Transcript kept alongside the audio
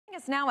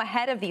us now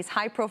ahead of these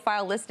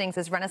high-profile listings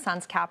is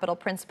Renaissance Capital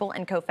principal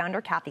and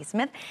co-founder Kathy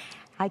Smith.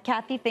 Hi,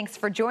 Kathy. Thanks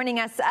for joining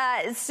us.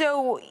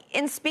 So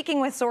in speaking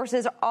with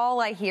sources,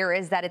 all I hear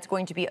is that it's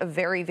going to be a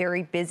very,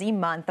 very busy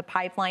month. The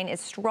pipeline is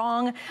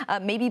strong,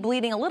 maybe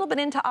bleeding a little bit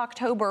into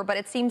October, but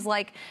it seems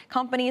like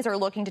companies are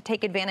looking to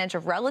take advantage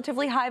of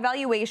relatively high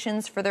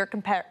valuations for their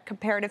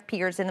comparative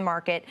peers in the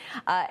market,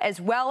 as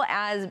well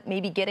as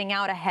maybe getting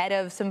out ahead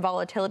of some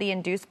volatility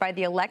induced by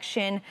the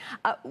election.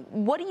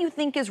 What do you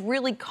think is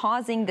really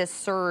causing this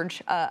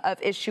surge of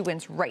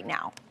issuance right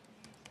now?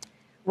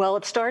 Well,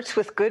 it starts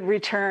with good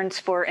returns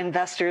for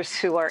investors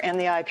who are in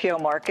the IPO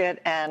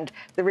market, and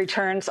the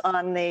returns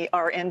on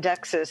our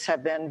indexes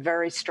have been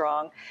very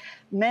strong.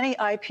 Many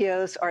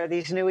IPOs are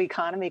these new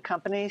economy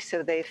companies,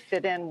 so they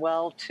fit in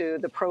well to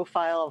the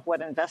profile of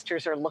what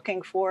investors are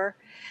looking for.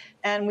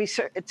 And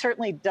it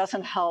certainly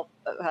doesn't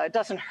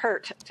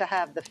hurt to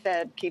have the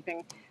Fed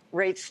keeping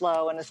rates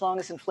low, and as long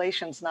as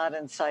inflation's not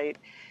in sight,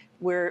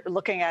 we're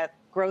looking at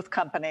growth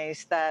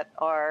companies that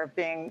are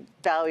being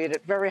valued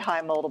at very high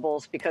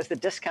multiples because the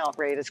discount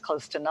rate is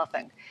close to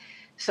nothing.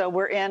 So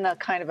we're in a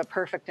kind of a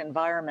perfect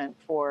environment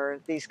for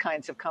these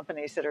kinds of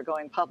companies that are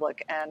going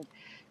public. And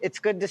it's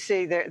good to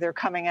see they're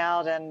coming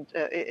out, and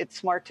it's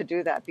smart to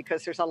do that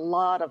because there's a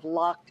lot of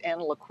locked-in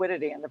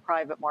liquidity in the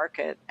private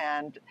market,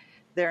 and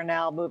they're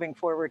now moving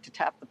forward to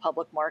tap the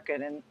public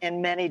market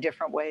in many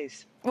different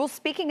ways. Well,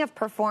 speaking of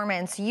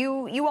performance,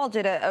 you all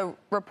did a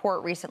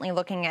report recently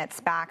looking at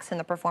SPACs and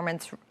the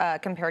performance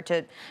compared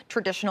to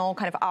traditional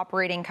kind of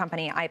operating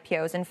company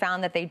IPOs, and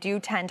found that they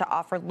do tend to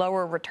offer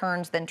lower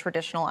returns than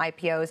traditional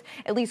IPOs,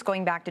 at least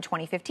going back to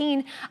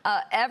 2015.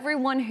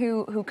 Everyone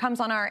who comes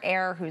on our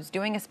air, who's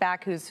doing a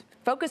SPAC, who's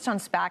focused on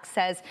SPACs,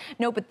 says,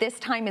 no, but this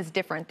time is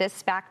different.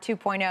 This SPAC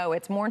 2.0,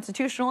 it's more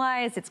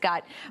institutionalized. It's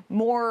got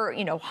more,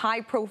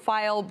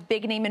 high-profile,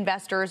 big-name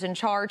investors in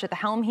charge at the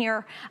helm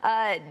here.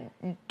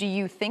 Do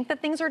you think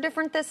that things are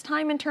different this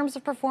time in terms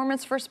of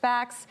performance for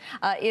SPACs?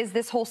 Is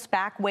this whole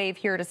SPAC wave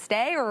here to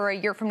stay, or a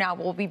year from now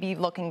will we be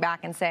looking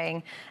back and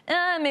saying,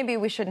 maybe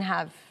we shouldn't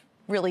have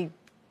really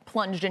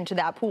plunged into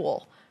that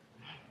pool?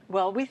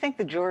 Well, we think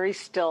the jury's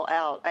still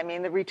out. I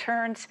mean, the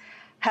returns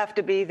have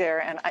to be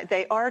there, and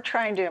they are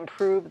trying to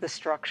improve the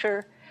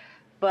structure,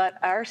 but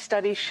our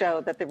studies show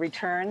that the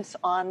returns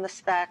on the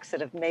SPACs that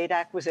have made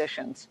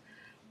acquisitions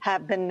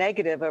have been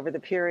negative over the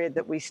period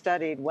that we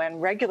studied, when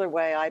regular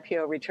way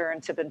IPO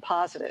returns have been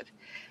positive.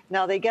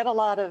 Now, they get a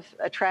lot of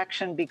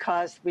attraction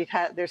because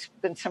there's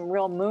been some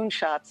real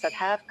moonshots that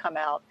have come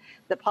out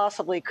that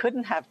possibly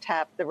couldn't have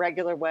tapped the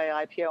regular way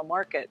IPO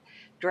market.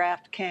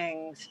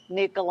 DraftKings,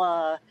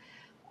 Nikola,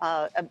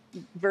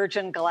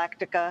 Virgin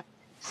Galactica.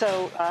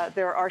 So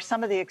there are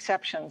some of the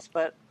exceptions,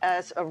 but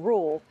as a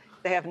rule,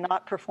 they have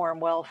not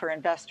performed well for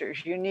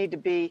investors. You need to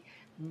be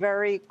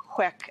very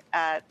quick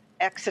at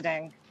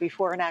exiting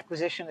before an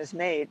acquisition is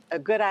made. A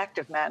good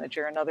active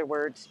manager, in other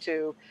words,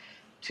 to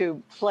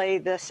play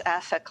this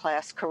asset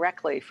class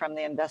correctly from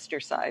the investor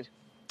side.